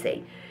trying to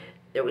say.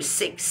 There was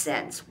 6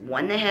 cents.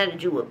 One that had to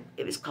do with,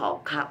 it was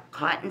called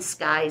Cotton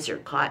Skies or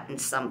Cotton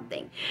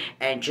something,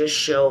 and it just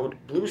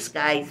showed blue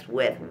skies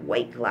with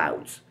white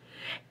clouds.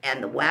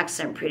 And the wax,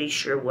 I'm pretty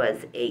sure,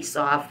 was a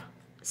soft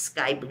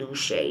sky blue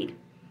shade.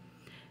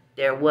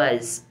 There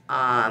was,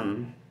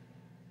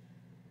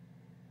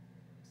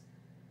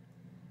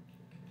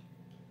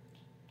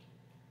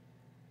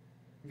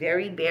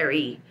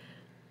 very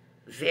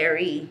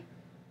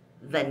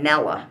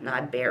vanilla,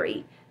 not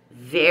berry,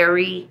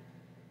 very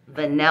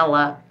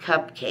vanilla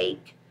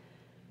cupcake.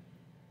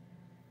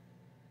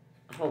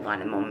 Hold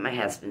on a moment, my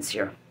husband's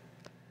here.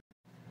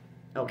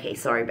 Okay,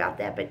 sorry about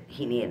that, but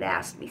he needed to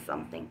ask me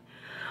something.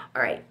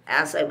 All right,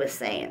 as I was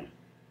saying,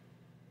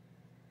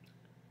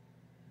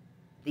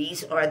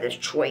 these are the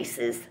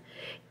choices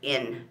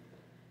in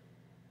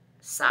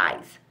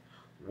size.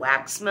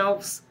 Wax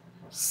melts,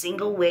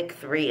 single wick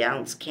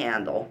 3-ounce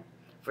candle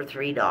for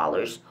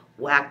 $3.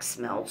 Wax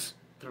melts,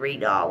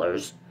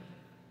 $3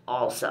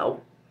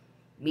 also.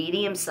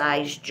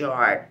 Medium-sized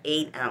jar,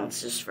 8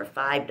 ounces for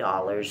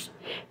 $5.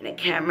 And I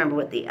can't remember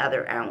what the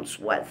other ounce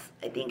was.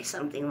 I think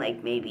something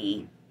like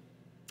maybe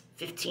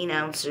 15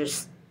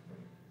 ounces,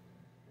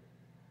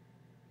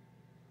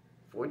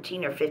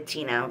 14 or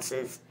 15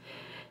 ounces.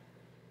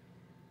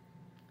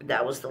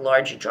 That was the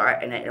larger jar,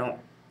 and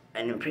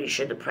I'm pretty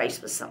sure the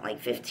price was something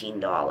like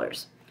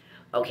 $15.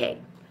 Okay,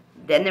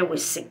 then there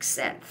was 6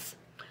 cents.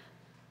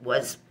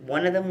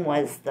 One of them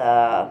was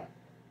the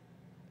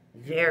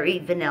very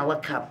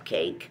vanilla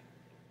cupcake.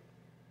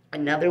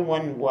 Another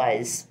one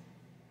was,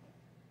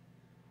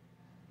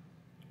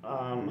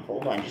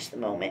 hold on just a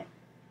moment.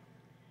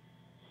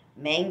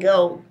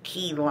 Mango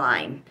key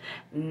lime.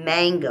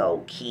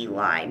 Mango key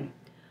lime.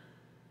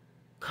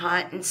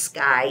 Cotton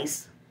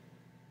skies.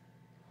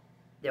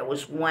 There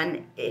was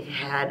one, it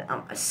had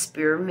a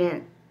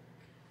spearmint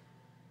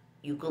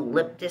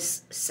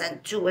eucalyptus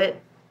scent to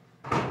it.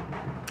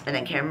 And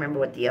I can't remember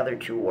what the other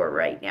two were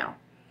right now.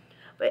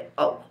 But,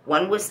 oh,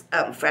 one was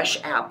fresh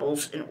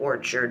apples in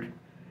orchard.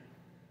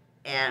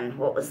 And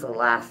what was the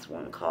last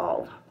one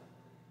called?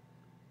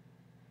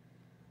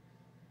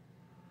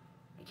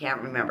 I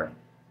can't remember.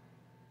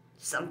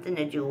 Something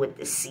to do with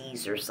the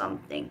seas or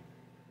something.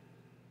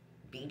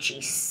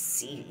 Beachy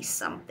sea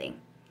something.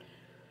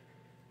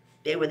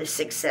 They were the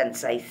 6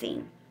 cents I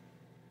seen.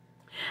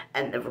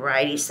 And the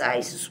variety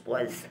sizes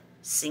was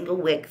single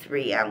wick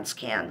 3-ounce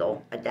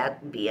candle.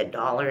 That would be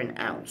 $1 an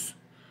ounce.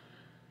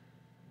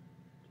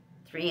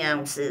 3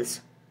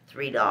 ounces,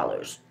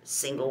 $3.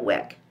 Single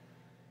wick.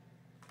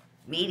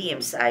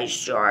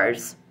 Medium-sized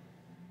jars,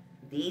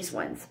 these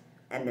ones,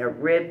 and they're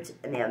ribbed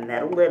and they have a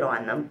metal lid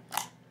on them,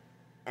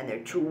 and they're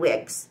 2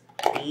 wicks.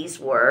 These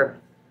were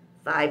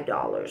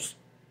 $5.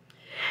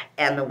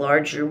 And the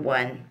larger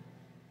one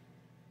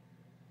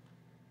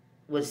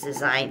was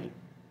designed,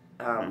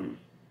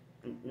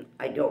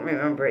 I don't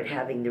remember it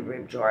having the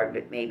rib jar,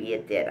 but maybe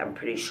it did. I'm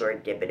pretty sure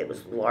it did, but it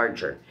was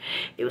larger.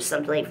 It was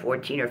something like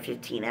 14 or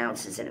 15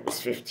 ounces, and it was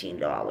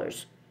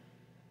 $15.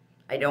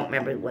 I don't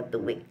remember what the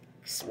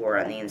wicks were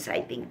on the inside.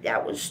 I think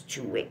that was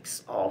 2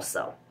 wicks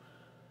also.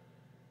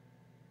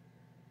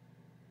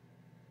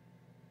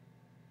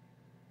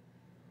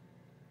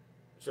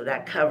 So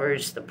that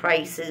covers the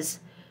prices,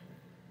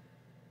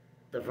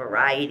 the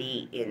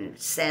variety in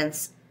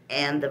scents,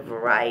 and the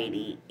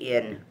variety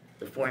in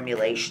the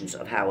formulations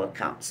of how it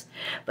comes.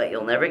 But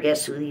you'll never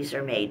guess who these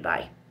are made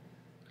by.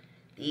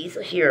 These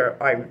here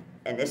are,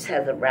 and this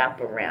has a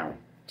wraparound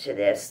to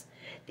this.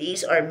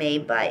 These are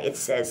made by, it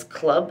says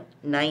Club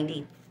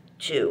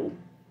 92,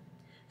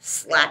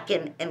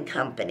 Slacken and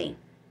Company.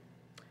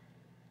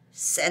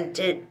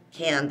 Scented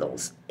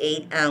candles,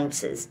 8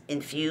 ounces,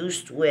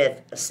 infused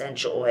with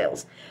essential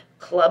oils.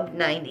 Club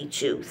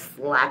 92,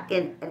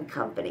 Slacken and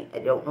Company. I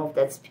don't know if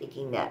that's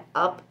picking that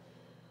up,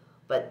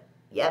 but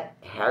yep,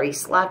 Harry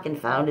Slacken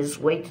found his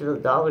way to the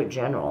Dollar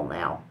General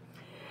now.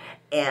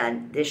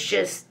 And this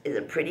just is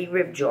a pretty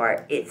rib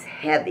jar. It's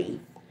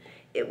heavy.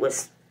 It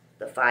was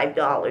the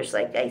 $5,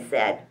 like I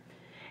said,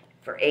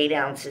 for 8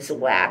 ounces of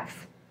wax.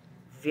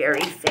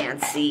 Very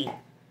fancy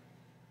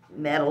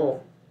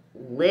metal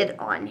lid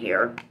on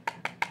here.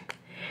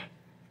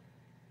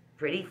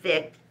 Pretty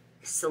thick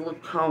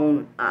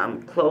silicone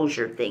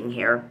closure thing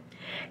here.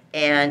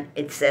 And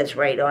it says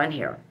right on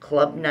here,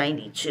 Club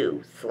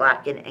 92,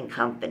 Slacken and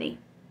Company.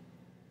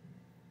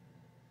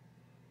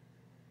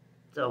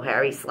 So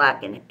Harry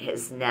Slacken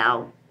has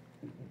now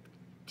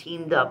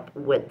teamed up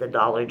with the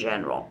Dollar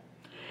General.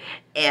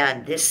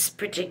 And this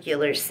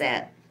particular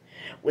scent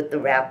with the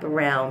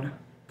wraparound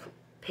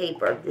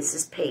paper, this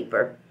is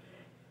paper.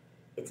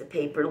 It's a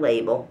paper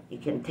label. You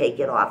can take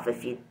it off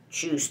if you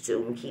choose to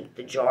and keep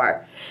the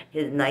jar.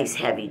 It's a nice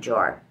heavy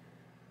jar.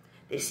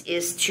 This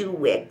is 2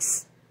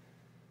 wicks.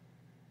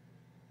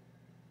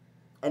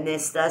 And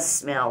this does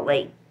smell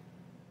like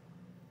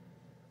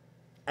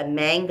a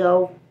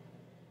mango,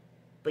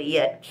 but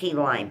yet key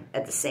lime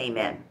at the same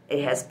end.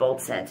 It has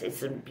both scents.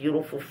 It's a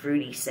beautiful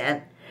fruity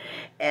scent.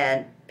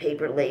 And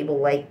paper label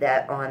like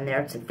that on there.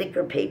 It's a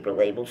thicker paper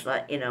label. It's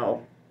not, you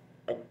know,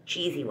 a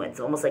cheesy one. It's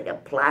almost like a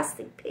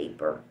plastic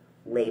paper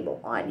label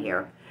on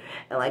here.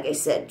 And like I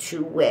said,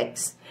 2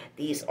 wicks.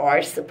 These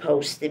are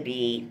supposed to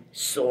be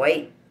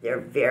soy. They're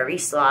very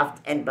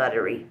soft and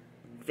buttery.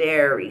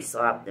 very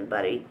soft and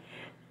buttery,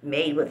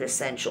 made with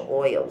essential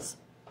oils.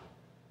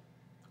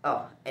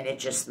 Oh, and it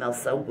just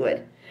smells so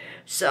good.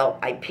 So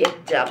I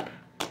picked up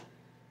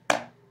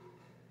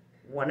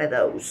one of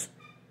those.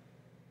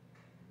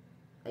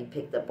 I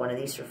picked up one of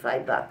these for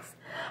 $5.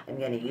 I'm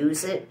going to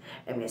use it.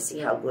 I'm going to see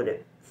how good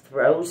it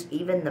throws.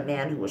 Even the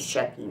man who was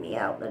checking me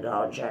out in the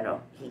Dollar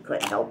General, he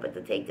couldn't help but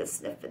to take a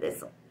sniff of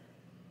this.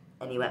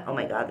 And he went, oh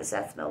my God, does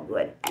that smell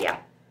good? Yeah.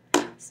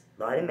 A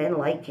lot of men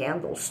like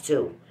candles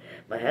too.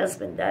 My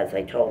husband does.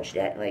 I told you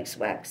that. He likes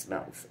wax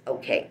smells.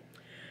 Okay.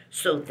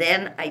 So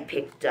then I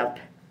picked up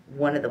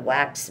one of the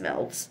wax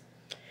melts.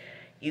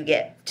 You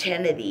get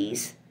 10 of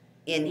these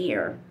in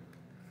here.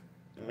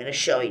 I'm going to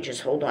show you.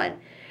 Just hold on.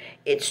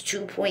 It's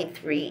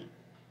 2.3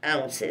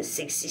 ounces,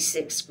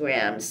 66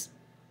 grams.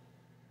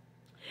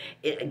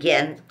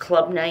 Again,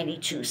 Club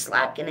 92,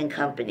 Slacken and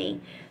Company.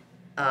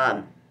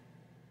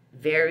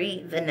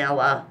 Very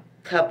vanilla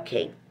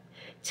cupcake.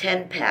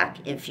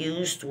 10-pack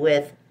infused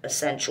with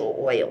essential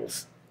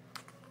oils.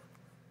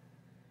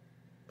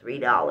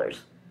 $3.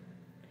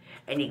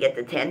 And you get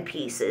the 10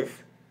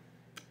 pieces.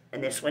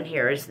 And this one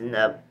here is in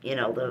the,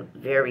 the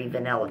very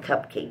vanilla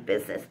cupcake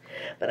business.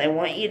 But I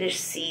want you to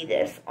see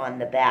this on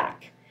the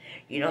back.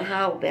 You know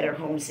how Better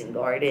Homes and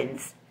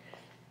Gardens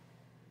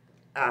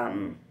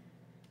and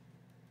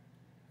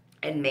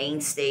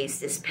Mainstays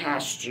this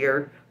past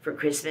year for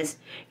Christmas,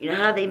 you know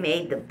how they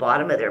made the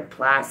bottom of their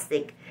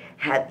plastic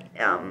have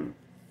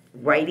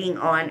writing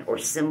on or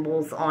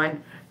symbols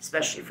on,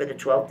 especially for the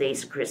 12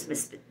 Days of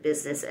Christmas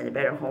business and the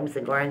Better Homes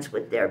and Gardens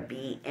with their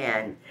B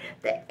and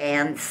the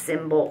and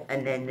symbol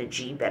and then the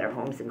G, Better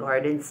Homes and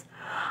Gardens.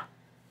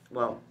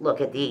 Well,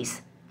 look at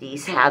these.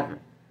 These have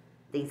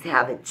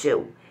it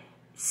too.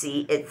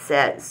 See, it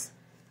says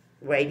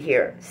right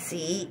here,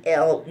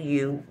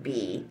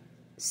 C-L-U-B,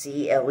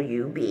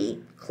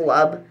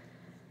 Club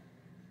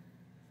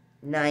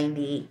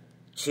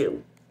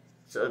 92.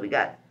 So we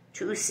got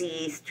 2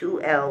 C's,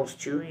 2 L's,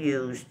 2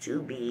 U's,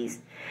 2 B's,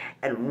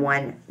 and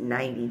 1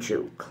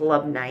 92.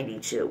 Club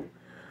 92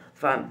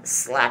 from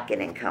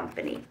Slacken and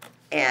Company.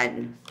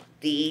 And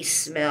these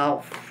smell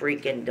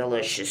freaking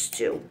delicious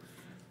too.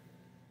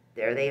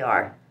 There they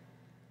are.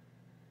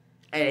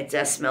 And it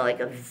does smell like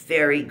a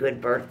very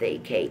good birthday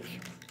cake.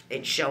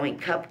 It's showing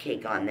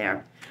cupcake on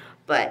there.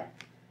 But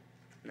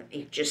let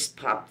me just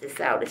pop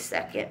this out a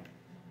second.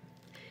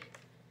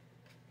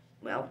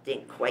 Well,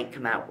 didn't quite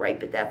come out right,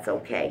 but that's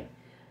okay.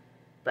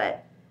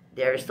 But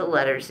there's the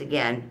letters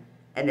again,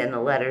 and then the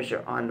letters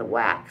are on the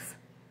wax.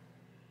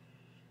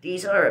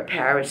 These are a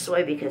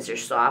Parasoy because they're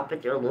soft,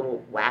 but they're a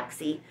little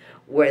waxy,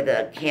 where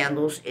the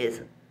candles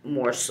is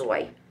more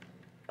soy,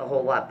 a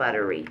whole lot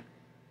buttery.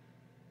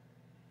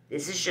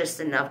 This is just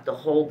enough to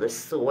hold the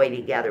soy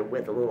together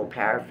with a little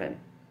paraffin.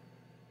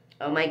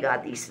 Oh my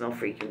God, these smell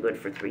freaking good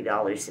for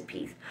 $3 a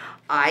piece.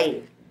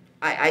 I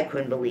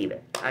couldn't believe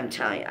it. I'm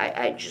telling you,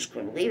 I just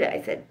couldn't believe it.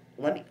 I said,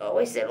 I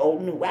said,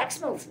 new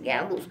wax melts and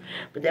candles.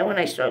 But then when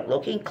I started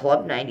looking,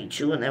 Club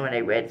 92, and then when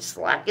I read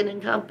Slacken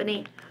and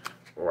Company,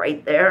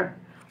 right there,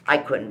 I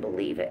couldn't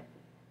believe it.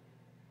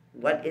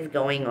 What is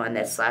going on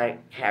that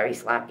Harry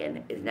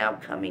Slacken is now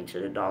coming to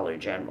the Dollar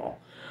General?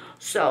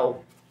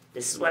 So,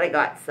 this is what I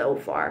got so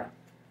far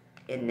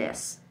in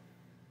this.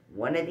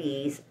 One of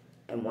these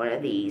and one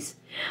of these.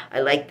 I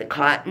like the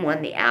cotton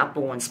one. The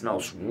apple one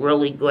smells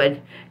really good.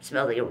 It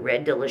smells like a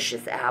red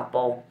delicious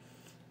apple.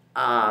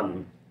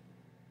 The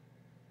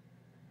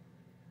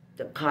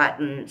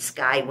cotton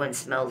sky one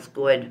smells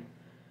good.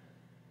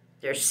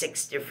 There's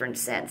 6 different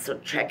scents. So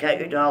check out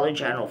your Dollar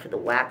General for the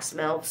wax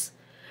melts.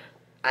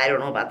 I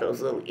don't know about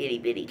those little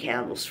itty-bitty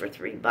candles for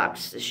 $3.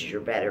 This is your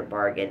better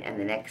bargain. And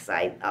the next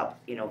side up,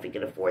 if you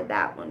can afford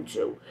that one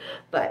too.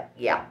 But,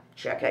 yeah,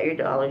 check out your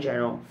Dollar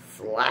General.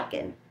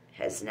 Slacken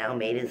has now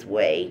made his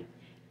way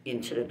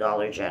into the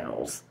Dollar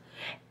Generals.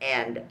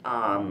 And,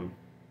 I'm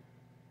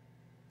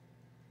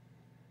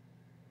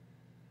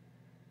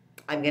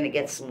going to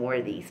get some more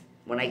of these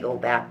when I go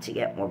back to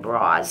get more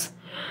bras.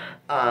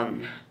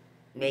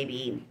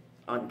 Maybe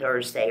on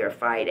Thursday or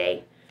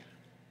Friday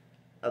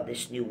of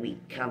this new week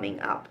coming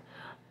up.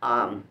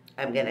 I'm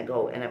going to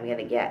go and I'm going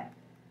to get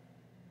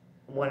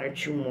 1 or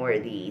 2 more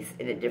of these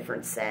in a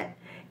different scent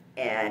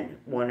and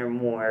 1 or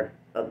more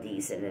of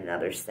these in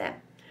another scent.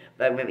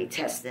 But I'm going to be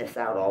testing this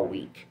out all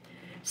week.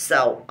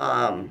 So,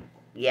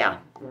 yeah,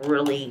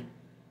 really,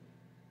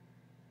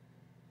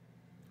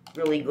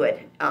 really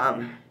good.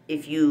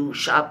 If you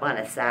shop on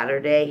a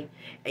Saturday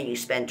and you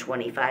spend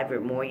 $25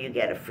 or more, you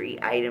get a free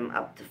item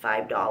up to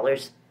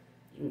 $5.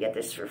 You can get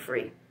this for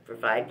free for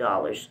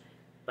 $5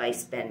 by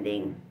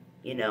spending,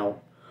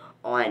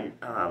 on,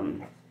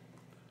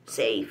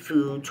 say,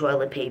 food,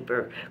 toilet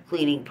paper,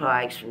 cleaning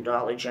products from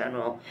Dollar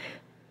General,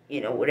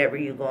 whatever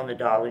you go in the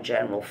Dollar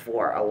General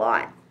for a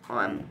lot.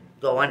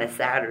 Go on a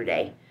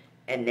Saturday,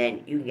 and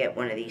then you can get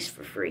one of these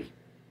for free.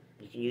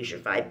 You can use your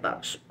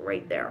 $5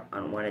 right there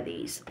on one of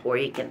these. Or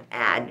you can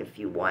add, if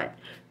you want,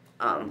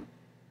 to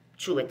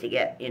it to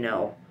get,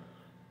 a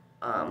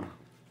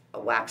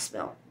wax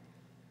melt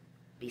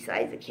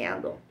besides a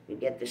candle. You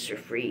get this for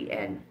free,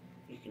 and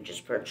You can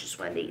just purchase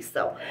one of these.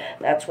 So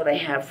that's what I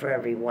have for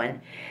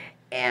everyone.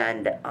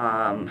 And,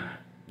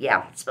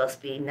 yeah, it's supposed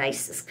to be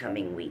nice this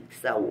coming week.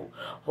 So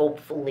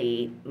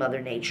hopefully Mother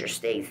Nature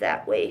stays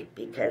that way,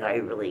 because I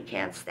really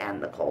can't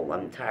stand the cold.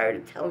 I'm tired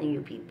of telling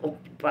you people.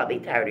 You're probably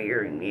tired of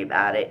hearing me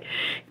about it.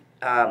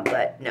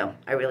 But no,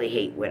 I really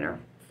hate winter.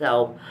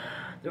 So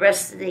the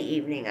rest of the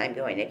evening, I'm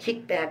going to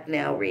kick back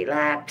now,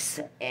 relax,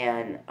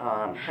 and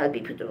hubby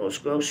put those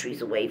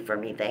groceries away for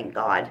me, thank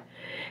God.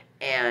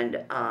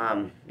 And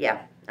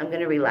yeah, I'm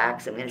going to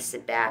relax. I'm going to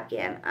sit back,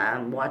 and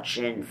I'm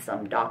watching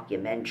some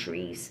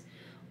documentaries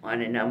on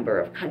a number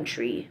of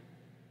country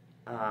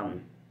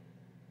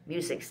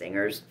music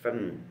singers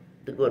from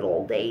the good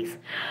old days.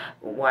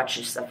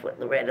 Watching stuff with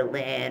Loretta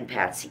Lynn,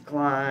 Patsy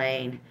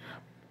Cline,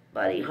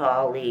 Buddy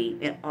Holly,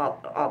 and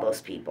all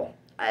those people.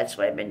 That's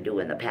what I've been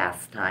doing the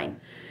past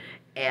time.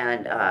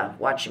 And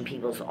watching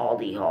people's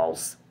Aldi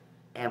hauls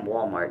and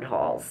Walmart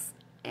hauls.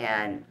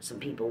 And some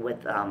people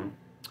with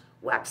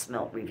wax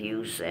melt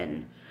reviews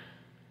and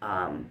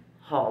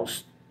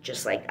hauls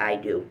just like I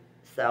do.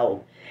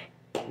 So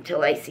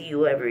until I see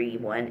you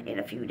everyone in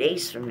a few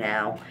days from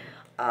now,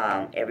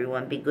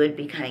 everyone be good,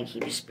 be kind,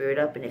 keep your spirit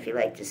up, and if you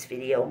like this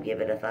video, give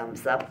it a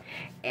thumbs up,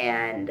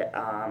 and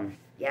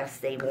yeah,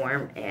 stay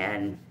warm,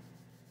 and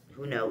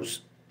who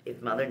knows, if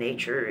Mother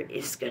Nature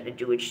is going to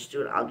do what she's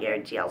doing, I'll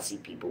guarantee I'll see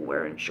people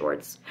wearing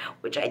shorts,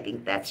 which I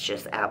think that's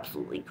just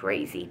absolutely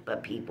crazy,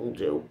 but people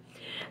do.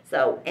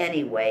 So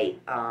anyway,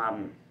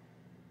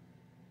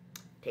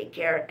 take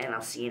care, and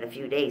I'll see you in a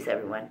few days,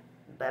 everyone.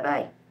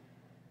 Bye-bye.